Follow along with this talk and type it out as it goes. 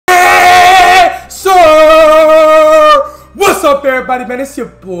up, everybody, man? It's your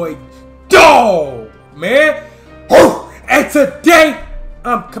boy, Dog, man. And today,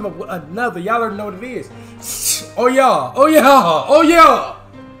 I'm coming with another. Y'all already know what it is. Oh, yeah. Oh, yeah. Oh, yeah.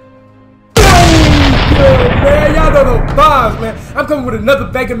 Man, y'all know the vibes, man. I'm coming with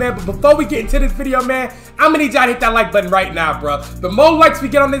another banger, man. But before we get into this video, man, I'm gonna need y'all to hit that like button right now, bro. The more likes we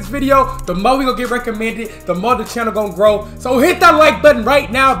get on this video, the more we gonna get recommended, the more the channel gonna grow. So hit that like button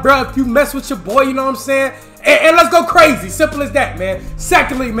right now, bro. If you mess with your boy, you know what I'm saying? And let's go crazy. Simple as that, man.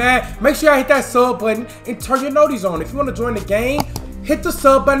 Secondly, man, make sure y'all hit that sub button and turn your noties on. If you want to join the game, hit the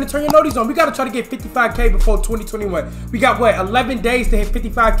sub button and turn your noties on. We got to try to get 55K before 2021. We got, what, 11 days to hit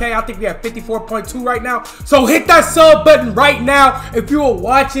 55K? I think we have 54.2 right now. So hit that sub button right now if you are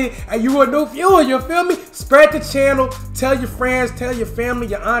watching and you are a new viewer, you feel me? Spread the channel. Tell your friends, tell your family,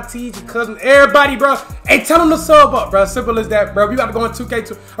 your aunties, your cousins, everybody, bro. And tell them to sub up, bro. Simple as that, bro. We got to go in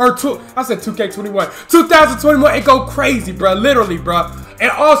 2K21, 2021 and go crazy, bro. Literally, bro.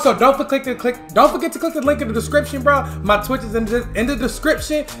 And also, don't forget to click the link in the description, bro. My Twitch is in the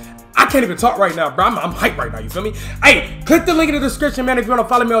description. I can't even talk right now, bro. I'm hyped right now, you feel me? Hey, click the link in the description, man. If you want to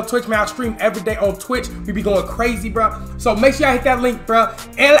follow me on Twitch, man, I stream every day on Twitch. We be going crazy, bro. So make sure y'all hit that link, bro.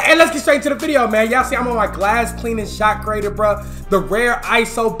 And let's get straight into the video, man. Y'all see I'm on my glass cleaning shot creator, bro. The rare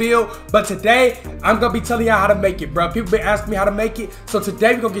ISO build. But today, I'm going to be telling y'all how to make it, bro. People been asking me how to make it. So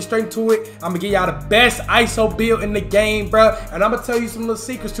today, we're going to get straight into it. I'm going to give y'all the best ISO build in the game, bro. And I'm going to tell you some little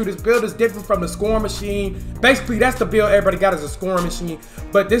secrets to this build. Is different from the scoring machine. Basically, that's the build everybody got is a scoring machine.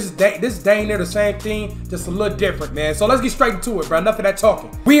 But this is dang near the same thing, just a little different, man. So let's get straight into it, bro. Enough of that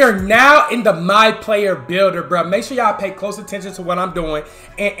talking. We are now in the MyPlayer builder, bro. Make sure y'all pay close attention to what I'm doing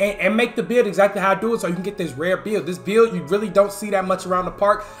and make the build exactly how I do it so you can get this rare build. This build, you really don't see that much around the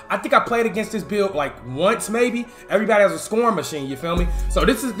park. I think I played against this build like once, maybe. Everybody has a scoring machine, you feel me? So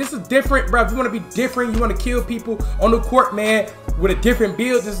this is different, bro. If you want to be different, you want to kill people on the court, man, with a different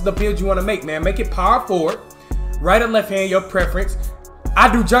build, this is the build you want to make, man. Make it power forward, right or left hand, your preference. I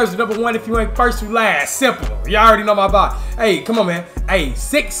do jersey #1 if you ain't first, you last. Simple. Y'all already know my vibe. Hey, come on, man. Hey,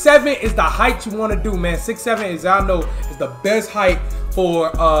 6'7" is the height you want to do, man. 6'7" is, y'all know, is the best height for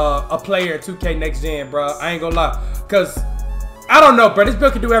a player in 2K next gen, bro. I ain't gonna lie. Because, I don't know, bro. This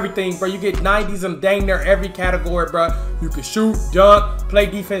build can do everything, bro. You get 90s and dang near every category, bro. You can shoot, dunk, play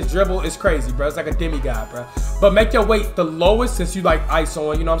defense, dribble. It's crazy, bro. It's like a demigod, bro. But make your weight the lowest since you like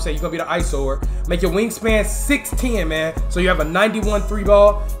ISOing. You know what I'm saying? You're going to be the ISOer. Make your wingspan 6'10", man. So you have a 91 3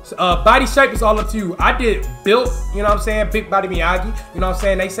 ball. Body shape is all up to you. I did built, you know what I'm saying? Big body Miyagi. You know what I'm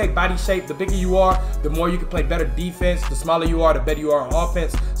saying? They say body shape, the bigger you are, the more you can play better defense. The smaller you are, the better you are on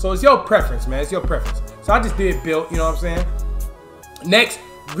offense. So it's your preference, man. It's your preference. So I just did built, you know what I'm saying? Next,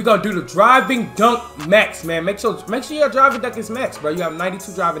 we're gonna do the driving dunk max, man. Make sure your driving dunk is max, bro. You have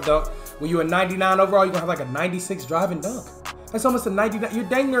 92 driving dunk. When you're a 99 overall, you're gonna have like a 96 driving dunk. That's almost a 99. You're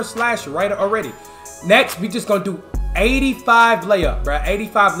dang near a slasher, right, already. Next, we just gonna do 85 layup, bro.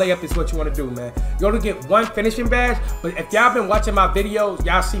 85 layup is what you want to do, man. You're gonna get one finishing badge, but if y'all been watching my videos,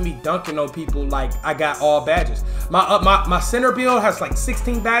 y'all see me dunking on people like I got all badges. My center build has like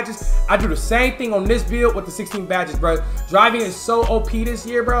 16 badges. I do the same thing on this build with the 16 badges, bro. Driving is so OP this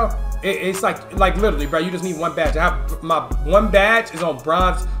year, bro. It's like literally, bro. You just need one badge. I have my one badge is on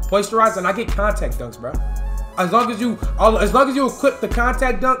bronze posterized, and I get contact dunks, bro. As long as you equip the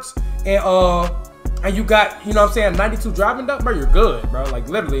contact dunks and you got, you know what I'm saying, 92 driving dunk, bro, you're good, bro. Like,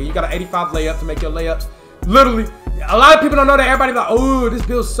 literally, you got an 85 layup to make your layups. Literally, a lot of people don't know that. Everybody like, oh, this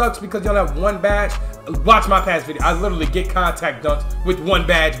build sucks because you don't have one badge. Watch my past video. I literally get contact dunks with one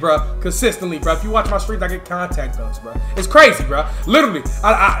badge, bro, consistently, bro. If you watch my streams, I get contact dunks, bro. It's crazy, bro. Literally,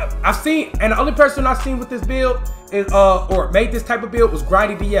 I've seen, and the only person I've seen with this build is, or made this type of build was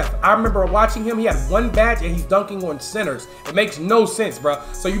Grindy DF. I remember watching him. He had one badge and he's dunking on centers. It makes no sense, bro.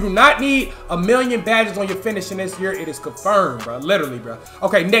 So you do not need a million badges on your finishing this year. It is confirmed, bro. Literally, bro.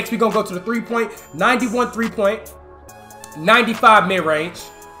 Okay, next we're gonna go to the 3-point, 91 3-point, 95 mid-range.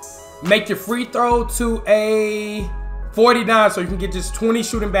 Make your free throw to a 49 so you can get just 20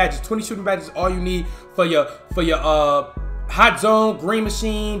 shooting badges. 20 shooting badges is all you need for your hot zone, green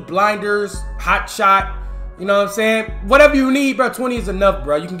machine, blinders, hot shot. You know what I'm saying? Whatever you need, bro. 20 is enough,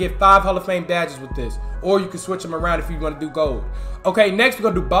 bro. You can get 5 Hall of Fame badges with this. Or you can switch them around if you want to do gold. Okay, next we're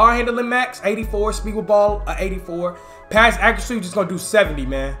going to do ball handling max, 84. Speed with ball, 84. Pass accuracy, we're just going to do 70,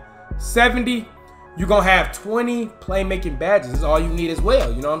 man. 70. You're going to have 20 playmaking badges. That's all you need as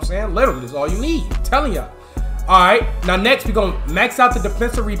well. You know what I'm saying? Literally, that's all you need. I'm telling y'all. All right. Now, next, we're going to max out the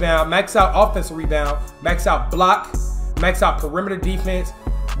defensive rebound, max out offensive rebound, max out block, max out perimeter defense,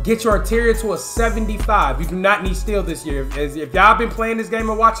 get your interior to a 75. You do not need steal this year. If y'all been playing this game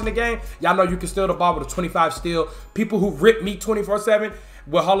and watching the game, y'all know you can steal the ball with a 25 steal. People who rip me 24/7,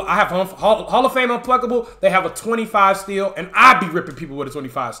 well, I have Hall of Fame Unpluggable. They have a 25 steal, and I be ripping people with a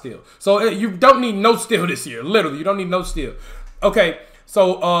 25 steal. So you don't need no steal this year. Literally, you don't need no steal. Okay,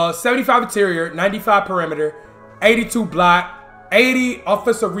 so 75 interior, 95 perimeter, 82 block, 80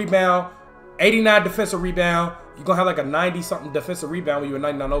 offensive rebound, 89 defensive rebound. You're going to have like a 90-something defensive rebound when you're a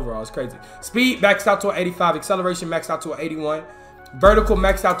 99 overall. It's crazy. Speed maxed out to an 85. Acceleration maxed out to an 81. Vertical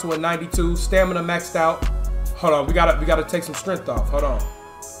maxed out to a 92. Stamina maxed out. Hold on. We gotta take some strength off. Hold on.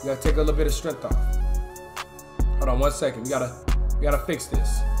 We got to take a little bit of strength off. Hold on 1 second. We gotta fix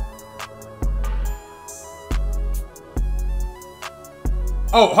this.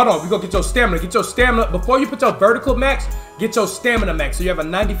 Oh, hold on. We gonna get your stamina. Get your stamina. Before you put your vertical max, get your stamina max. So you have a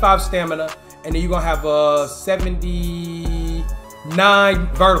 95 stamina. And then you're going to have a 79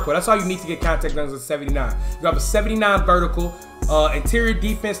 vertical. That's all you need to get contact dunks with 79. You have a 79 vertical, interior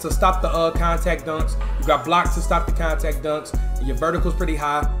defense to stop the contact dunks. You got blocks to stop the contact dunks. And your vertical's pretty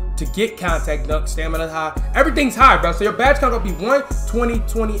high to get contact dunks. Stamina high. Everything's high, bro. So your badge count going to be 1, 20,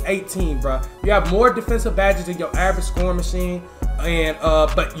 20, 18, bro. You have more defensive badges than your average scoring machine. And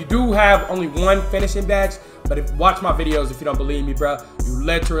but you do have only one finishing badge. But watch my videos if you don't believe me, bro. You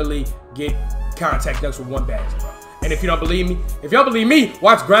literally get contact dunks with one badge, bro. And if you don't believe me,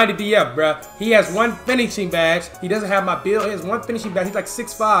 watch Grinded DF, bro. He has one finishing badge. He doesn't have my build. He has one finishing badge. He's like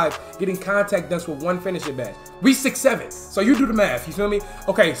 6'5", getting contact dunks with one finishing badge. We 6'7", so you do the math. You feel me?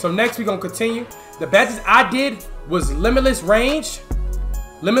 Okay, so next we're gonna continue. The badges I did was limitless range,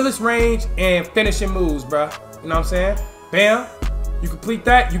 and finishing moves, bro. You know what I'm saying? Bam. You complete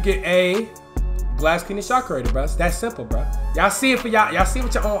that, you get a glass cleaning shot creator, bro. It's that simple, bro. Y'all see it for y'all. Y'all see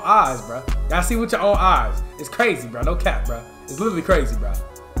with your own eyes, bro. Y'all see with your own eyes. It's crazy, bro. No cap, bro. It's literally crazy, bro.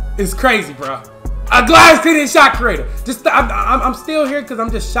 It's crazy, bro. A glass cleaning shot creator. I'm still here because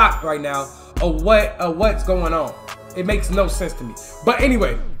I'm just shocked right now of what's going on. It makes no sense to me. But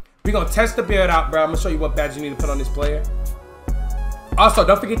anyway, we're gonna test the build out, bro. I'm gonna show you what badge you need to put on this player. Also,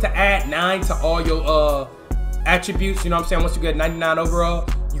 don't forget to add 9 to all your attributes. You know what I'm saying? Once you get 99 overall,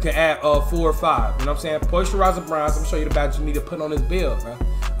 you can add 4 or 5. You know what I'm saying? Moisturizer bronze. I'm gonna show you the badge you need to put on this build, bro.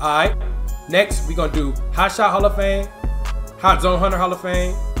 Alright. Next, we're gonna do Hot Shot Hall of Fame, Hot Zone Hunter Hall of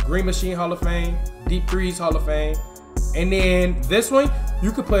Fame, Green Machine Hall of Fame, Deep Threes Hall of Fame. And then this one,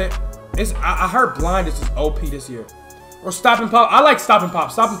 you could put I heard blind is just OP this year. Or Stop and Pop. I like Stop and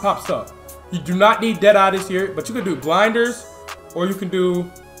Pop. Stop and Pop stuff. You do not need Dead Eye this year, but you can do blinders, or you can do, you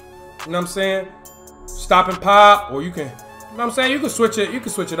know what I'm saying? Stop and Pop, or you can, you know what I'm saying? You can switch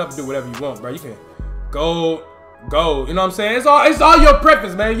it up and do whatever you want, bro. You can go, you know what I'm saying? It's all your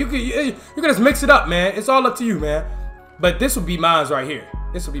preference, man. You can just mix it up, man. It's all up to you, man. But this would be mine's right here.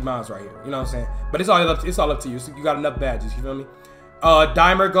 This would be mine's right here. You know what I'm saying? But it's all up to you. So you got enough badges, you feel me?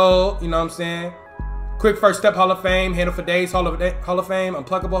 Dimer Gold, you know what I'm saying? Quick First Step Hall of Fame, Handle for Days Hall of Fame,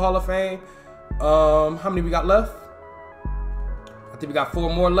 Unpluggable Hall of Fame. How many we got left? I think we got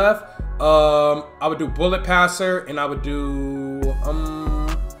 4 more left. I would do Bullet Passer, and I would do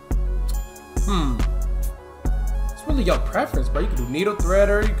it's really your preference, bro. You can do Needle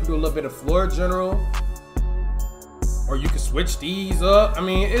Threader, you can do a little bit of Floor General, or you can switch these up. I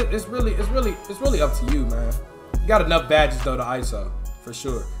mean, it's really up to you, man. You got enough badges though to ISO for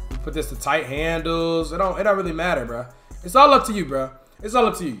sure. You put this to tight handles. It don't really matter, bro. It's all up to you, bro. It's all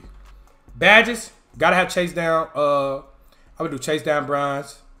up to you. Badges, gotta have Chase Down. I would do Chase Down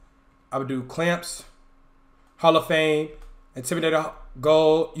Bronze. I would do Clamps, Hall of Fame, Intimidator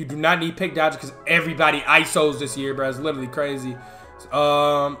Gold. You do not need Pick Dodger because everybody ISOs this year, bro. It's literally crazy.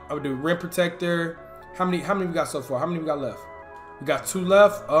 I would do Rim Protector. How many we got so far? How many we got left? We got 2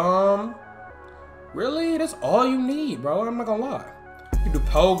 left. Really? That's all you need, bro. I'm not gonna lie. You can do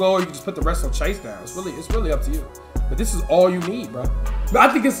Pogo, or you can just put the rest on Chase Down. It's really up to you. But this is all you need, bro. But I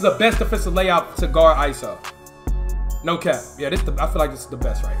think this is the best defensive layout to guard ISO. No cap. Yeah, I feel like this is the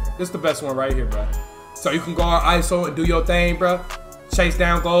best right here. This is the best one right here, bro. So you can guard ISO and do your thing, bro. Chase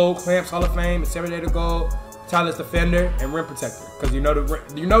Down Gold, Clamps Hall of Fame, Intimidator Gold, Tireless Defender, and Rim Protector. Because you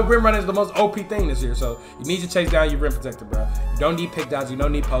know Rim Runner is the most OP thing this year. So you need to Chase Down your Rim Protector, bro. You don't need Pick Dodge. You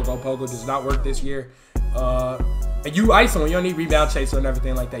don't need Pogo. Pogo does not work this year. And you ISO, you don't need Rebound Chaser and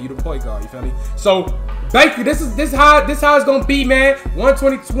everything like that. You the point guard, you feel me? So basically, this how it's gonna be, man.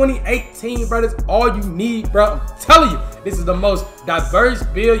 120, 20, 18, bro. That's all you need, bro. I'm telling you. This is the most diverse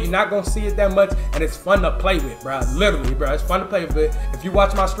build. You're not gonna see it that much, and it's fun to play with, bro. Literally, bro. It's fun to play with it. If you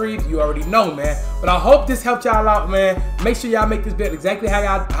watch my streams, you already know, man. But I hope this helped y'all out, man. Make sure y'all make this build exactly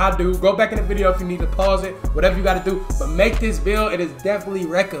how I do. Go back in the video if you need to pause it, whatever you gotta do. But make this build. It is definitely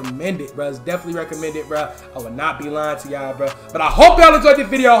recommended, bro. It's definitely recommended, bro. I would not be lying to y'all, bro. But I hope y'all enjoyed this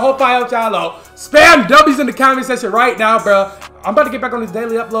video. I hope I helped y'all out. Spam W's in the comment section right now, bro. I'm about to get back on this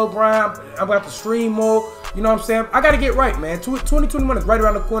daily upload, Brian. I'm about to stream more. You know what I'm saying? I gotta get right, man. 2021 is right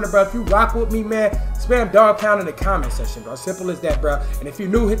around the corner, bro. If you rock with me, man, spam dog pound in the comment section, bro. Simple as that, bro. And if you're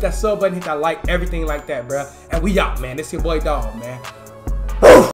new, hit that sub button, hit that like, everything like that, bro. And we out, man. This your boy Dog, man.